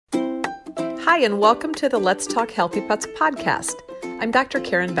Hi, and welcome to the Let's Talk Healthy Pets podcast. I'm Dr.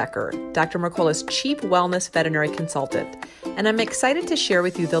 Karen Becker, Dr. Mercola's Chief Wellness Veterinary Consultant, and I'm excited to share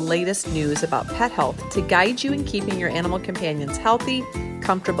with you the latest news about pet health to guide you in keeping your animal companions healthy,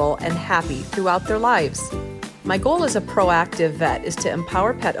 comfortable, and happy throughout their lives. My goal as a proactive vet is to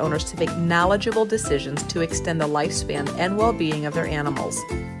empower pet owners to make knowledgeable decisions to extend the lifespan and well-being of their animals.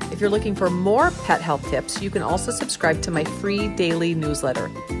 If you're looking for more pet health tips, you can also subscribe to my free daily newsletter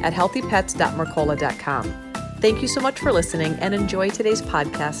at healthypets.mercola.com. Thank you so much for listening and enjoy today's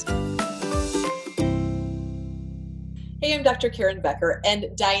podcast. Hey, I'm Dr. Karen Becker, and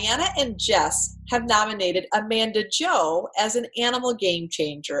Diana and Jess have nominated Amanda Jo as an animal game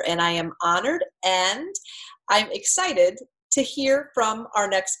changer, and I am honored and I'm excited to hear from our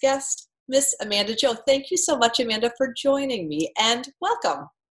next guest, Miss Amanda Jo. Thank you so much, Amanda, for joining me, and welcome.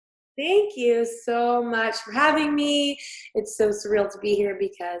 Thank you so much for having me. It's so surreal to be here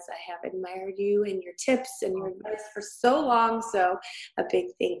because I have admired you and your tips and your advice for so long. So a big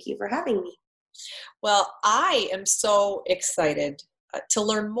thank you for having me. Well, I am so excited to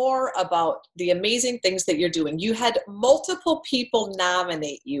learn more about the amazing things that you're doing. You had multiple people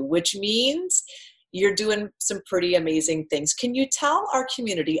nominate you, which means you're doing some pretty amazing things. Can you tell our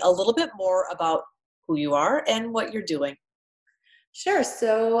community a little bit more about who you are and what you're doing? Sure.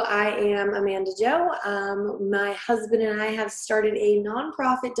 So I am Amanda Jo. My husband and I have started a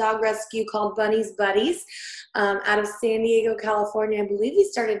nonprofit dog rescue called Bunny's Buddies out of San Diego, California. I believe we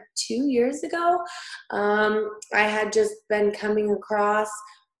started 2 years ago. I had just been coming across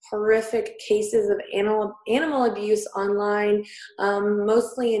horrific cases of animal abuse online,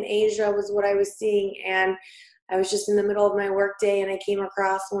 mostly in Asia was what I was seeing. And I was just in the middle of my workday and I came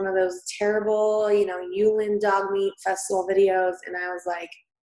across one of those terrible, Yulin dog meat festival videos. And I was like,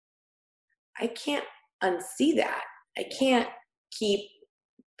 I can't unsee that. I can't keep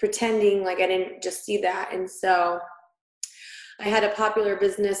pretending like I didn't just see that. And so I had a popular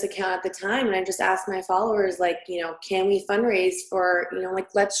business account at the time, and I just asked my followers, can we fundraise for,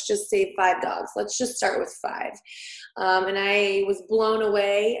 let's just save 5 dogs. Let's just start with 5. And I was blown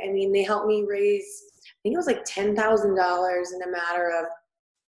away. I mean, they helped me raise, I think it was like $10,000 in a matter of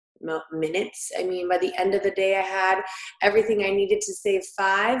minutes. I mean, by the end of the day, I had everything I needed to save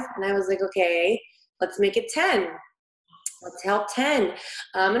 5. And I was like, okay, let's make it 10. Let's help 10.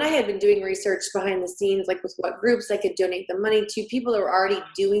 And I had been doing research behind the scenes, like with what groups I could donate the money to, people that were already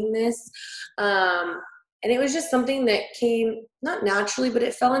doing this. And it was just something that came, not naturally, but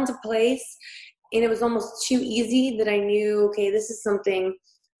it fell into place. And it was almost too easy that I knew, okay, this is something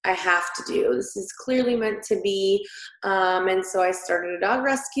I have to do. This is clearly meant to be. And so I started a dog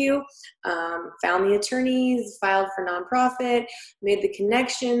rescue, found the attorneys, filed for nonprofit, made the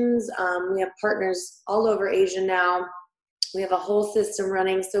connections. We have partners all over Asia now. We have a whole system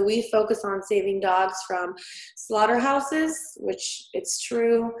running. So we focus on saving dogs from slaughterhouses, which it's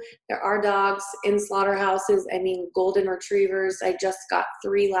true. There are dogs in slaughterhouses. I mean, golden retrievers. I just got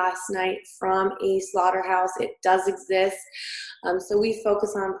 3 last night from a slaughterhouse. It does exist. So we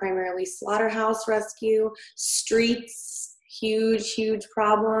focus on primarily slaughterhouse rescue, streets, huge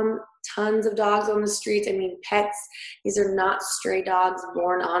problem. Tons of dogs on the streets. I mean, pets. These are not stray dogs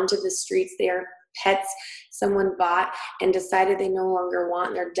born onto the streets. They are pets someone bought and decided they no longer want,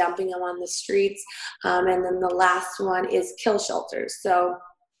 and they're dumping them on the streets. And then the last one is kill shelters. So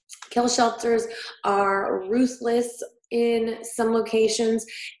kill shelters are ruthless in some locations,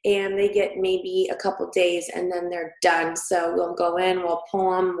 and they get maybe a couple days and then they're done. So we'll go in, we'll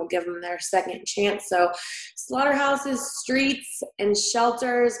pull them, we'll give them their second chance. So slaughterhouses, streets, and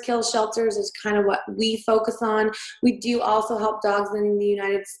shelters, kill shelters is kind of what we focus on. We do also help dogs in the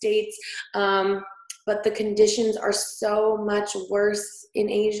United States. But the conditions are so much worse in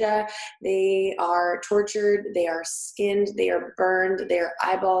Asia. They are tortured, they are skinned, they are burned, their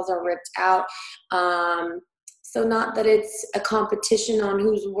eyeballs are ripped out. So not that it's a competition on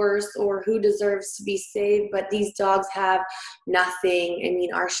who's worse or who deserves to be saved, but these dogs have nothing. I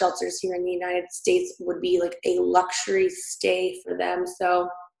mean, our shelters here in the United States would be like a luxury stay for them. So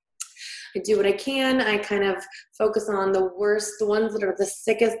I do what I can. I kind of focus on the worst, the ones that are the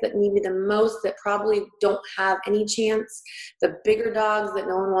sickest, that need me the most, that probably don't have any chance, the bigger dogs that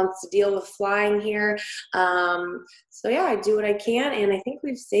no one wants to deal with flying here. So yeah, I do what I can, and I think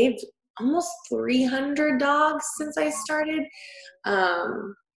we've saved almost 300 dogs since I started.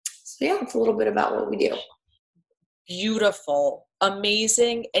 So yeah, it's a little bit about what we do. Beautiful,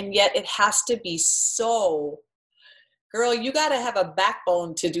 amazing, and yet it has to be so... Girl, you got to have a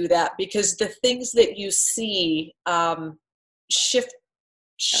backbone to do that, because the things that you see shift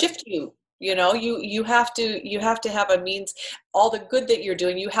you. You have to have a means. All the good that you're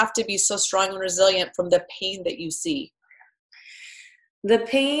doing, you have to be so strong and resilient from the pain that you see. The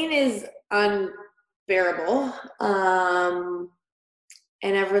pain is unbearable.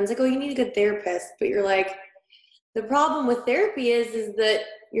 And everyone's like, oh, you need a good therapist. But you're like, the problem with therapy is that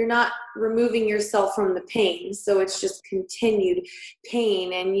you're not removing yourself from the pain. So it's just continued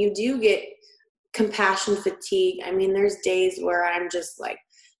pain. And you do get compassion fatigue. I mean, there's days where I'm just like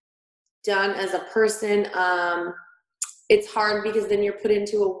done as a person. It's hard because then you're put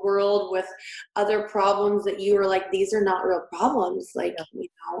into a world with other problems that you are like, these are not real problems. Like,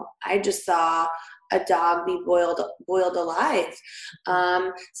 I just saw a dog be boiled alive.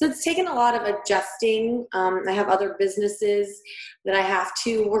 So it's taken a lot of adjusting. I have other businesses that I have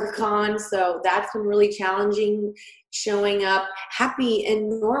to work on. So that's been really challenging, showing up happy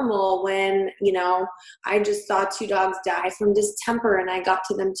and normal when, I just saw 2 dogs die from distemper and I got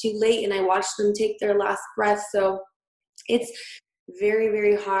to them too late and I watched them take their last breath. So it's very,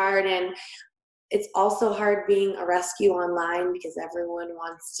 very hard. And it's also hard being a rescue online because everyone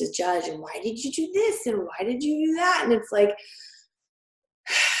wants to judge. And why did you do this? And why did you do that? And it's like,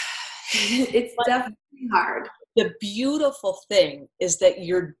 it's definitely hard. The beautiful thing is that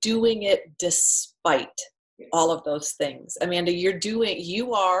you're doing it despite all of those things. Amanda, you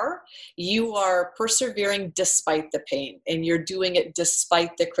are persevering despite the pain, and you're doing it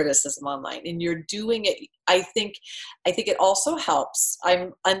despite the criticism online, and you're doing it. I think it also helps.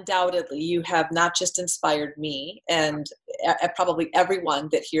 Undoubtedly, you have not just inspired me and probably everyone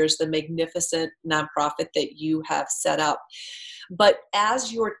that hears the magnificent nonprofit that you have set up. But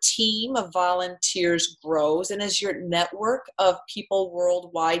as your team of volunteers grows and as your network of people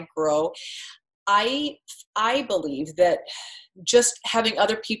worldwide grow, I believe that just having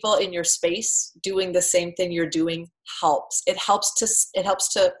other people in your space doing the same thing you're doing helps. It helps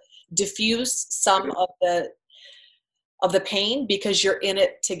to diffuse some of the pain because you're in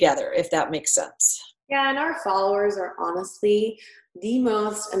it together, if that makes sense. Yeah, and our followers are honestly the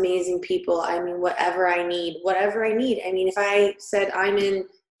most amazing people. I mean, whatever I need. I mean, if I said I'm in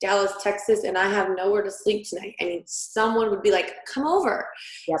Dallas, Texas, and I have nowhere to sleep tonight, I mean, someone would be like, come over.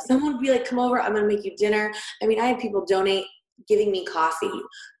 Yep. Someone would be like, come over, I'm going to make you dinner. I mean, I have people donate, giving me coffee,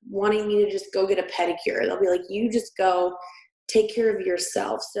 wanting me to just go get a pedicure. They'll be like, you just go take care of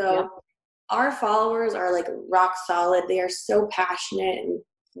yourself. So yep. Our followers are like rock solid. They are so passionate and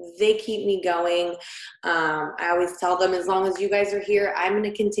they keep me going. I always tell them, as long as you guys are here, I'm going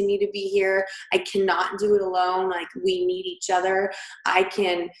to continue to be here. I cannot do it alone. Like, we need each other. I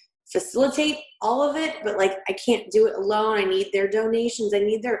can facilitate all of it, but like, I can't do it alone. I need their donations. I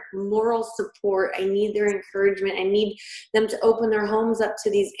need their moral support. I need their encouragement. I need them to open their homes up to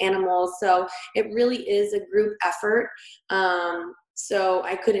these animals. So it really is a group effort. So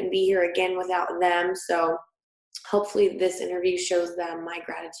I couldn't be here again without them. So hopefully this interview shows them my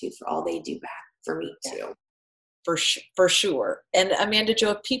gratitude for all they do back for me too. For sure. And Amanda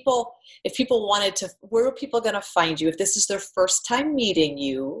Jo, if people wanted to, where are people going to find you? If this is their first time meeting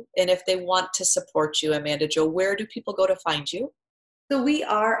you, and if they want to support you, Amanda Jo, where do people go to find you? So we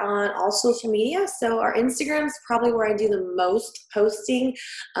are on all social media. So our Instagram is probably where I do the most posting.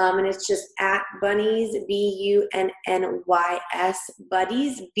 And it's just at Bunnies, BUNNYS,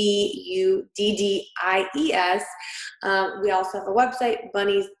 Buddies, BUDDIES. We also have a website,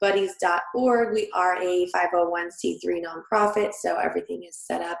 bunniesbuddies.org. We are a 501c3 nonprofit, so everything is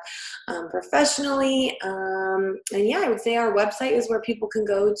set up professionally. And yeah, I would say our website is where people can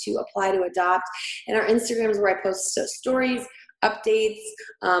go to apply to adopt. And our Instagram is where I post stories, updates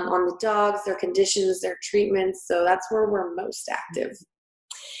on the dogs, their conditions, their treatments. So that's where we're most active.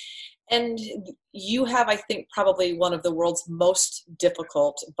 And you have, I think, probably one of the world's most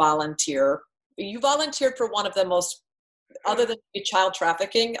difficult volunteer. You volunteered for one of the most, other than child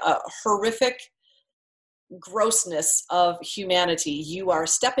trafficking, horrific grossness of humanity. You are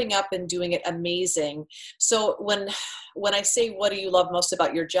stepping up and doing it amazing. So when I say, what do you love most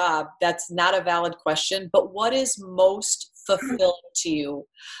about your job? That's not a valid question, but what is most fulfilling to you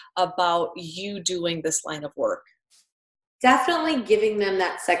about you doing this line of work? Definitely giving them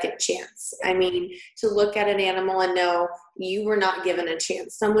that second chance. I mean, to look at an animal and know you were not given a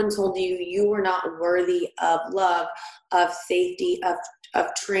chance. Someone told you you were not worthy of love, of safety, of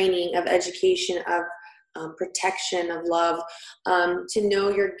training, of education, of protection, of love. To know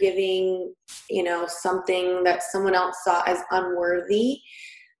you're giving, something that someone else saw as unworthy,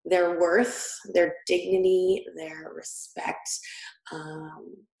 their worth, their dignity, their respect.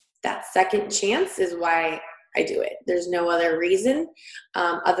 That second chance is why I do it. There's no other reason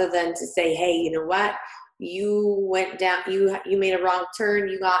other than to say, hey, you know what? you went down, you made a wrong turn,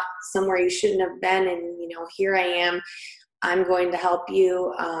 you got somewhere you shouldn't have been, and here I am. I'm going to help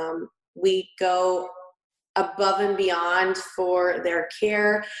you. We go above and beyond for their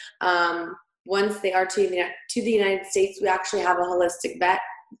care. Once they are to the United States, we actually have a holistic vet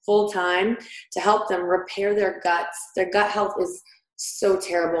full time to help them repair their guts. Their gut health is so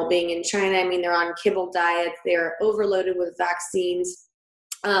terrible being in China. I mean, they're on kibble diets. They're overloaded with vaccines.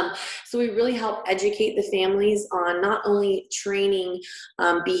 So we really help educate the families on not only training,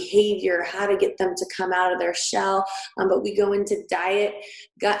 behavior, how to get them to come out of their shell, but we go into diet,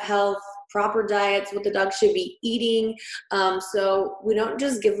 gut health, proper diets, what the dog should be eating. So we don't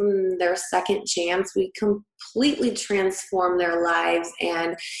just give them their second chance. We completely transform their lives,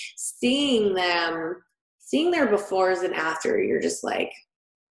 and seeing their befores and after, you're just like,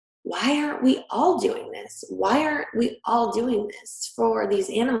 why aren't we all doing this? Why aren't we all doing this for these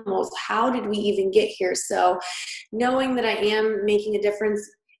animals? How did we even get here? So knowing that I am making a difference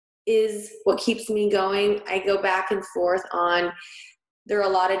is what keeps me going. I go back and forth on, there are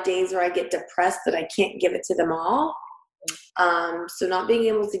a lot of days where I get depressed that I can't give it to them all. So not being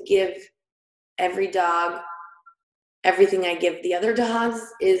able to give every dog everything I give the other dogs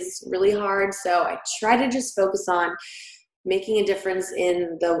is really hard. So I try to just focus on making a difference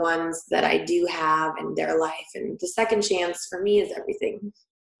in the ones that I do have in their life. And the second chance for me is everything.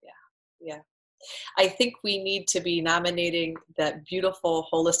 Yeah. I think we need to be nominating that beautiful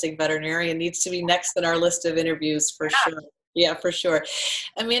holistic veterinarian. Needs to be next in our list of interviews for sure. Yeah, for sure.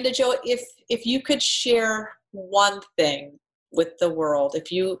 Amanda Jo, if you could share one thing with the world,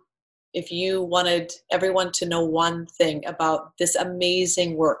 if you wanted everyone to know one thing about this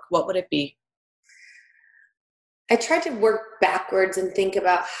amazing work, what would it be? I tried to work backwards and think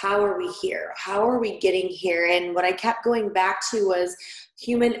about, how are we here? How are we getting here? And what I kept going back to was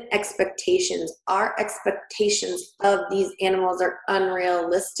human expectations. Our expectations of these animals are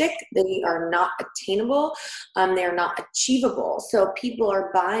unrealistic. They are not attainable. They're not achievable. So people are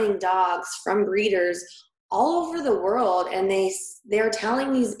buying dogs from breeders all over the world, and they're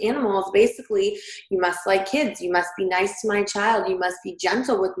telling these animals, basically, you must like kids, you must be nice to my child, you must be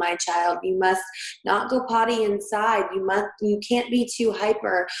gentle with my child, you must not go potty inside, you can't be too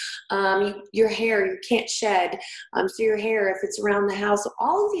hyper, your hair, you can't shed, so your hair, if it's around the house.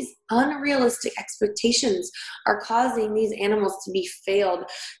 All of these unrealistic expectations are causing these animals to be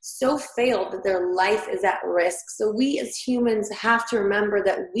so failed that their life is at risk. So we as humans have to remember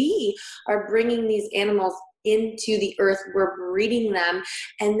that we are bringing these animals into the earth. We're breeding them,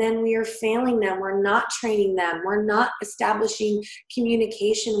 and then we are failing them. We're not training them. We're not establishing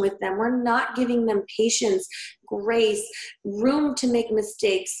communication with them. We're not giving them patience, grace, room to make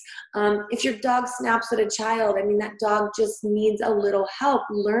mistakes. If your dog snaps at a child, I mean, that dog just needs a little help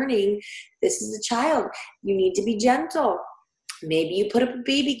learning, this is a child. You need to be gentle. Maybe you put up a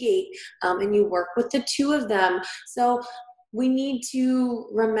baby gate, and you work with the two of them. So we need to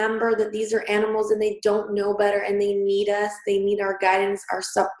remember that these are animals and they don't know better, and they need us. They need our guidance, our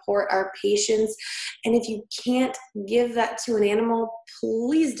support, our patience. And if you can't give that to an animal,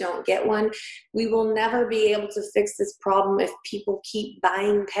 please don't get one. We will never be able to fix this problem if people keep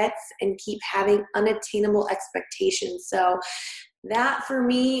buying pets and keep having unattainable expectations. So that for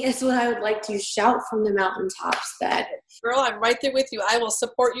me is what I would like to shout from the mountaintops. That, girl, I'm right there with you. I will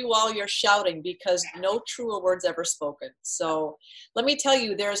support you while you're shouting, because no truer words ever spoken. So let me tell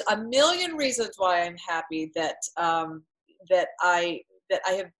you, there's a million reasons why I'm happy that I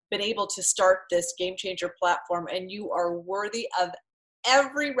have been able to start this Game Changer platform, and you are worthy of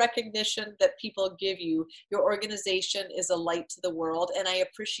every recognition that people give you. Your organization is a light to the world, and I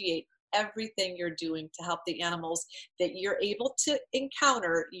appreciate everything you're doing to help the animals that you're able to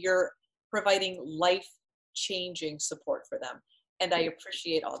encounter. You're providing life-changing support for them, and I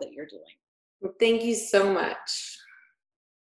appreciate all that you're doing. thank you so much.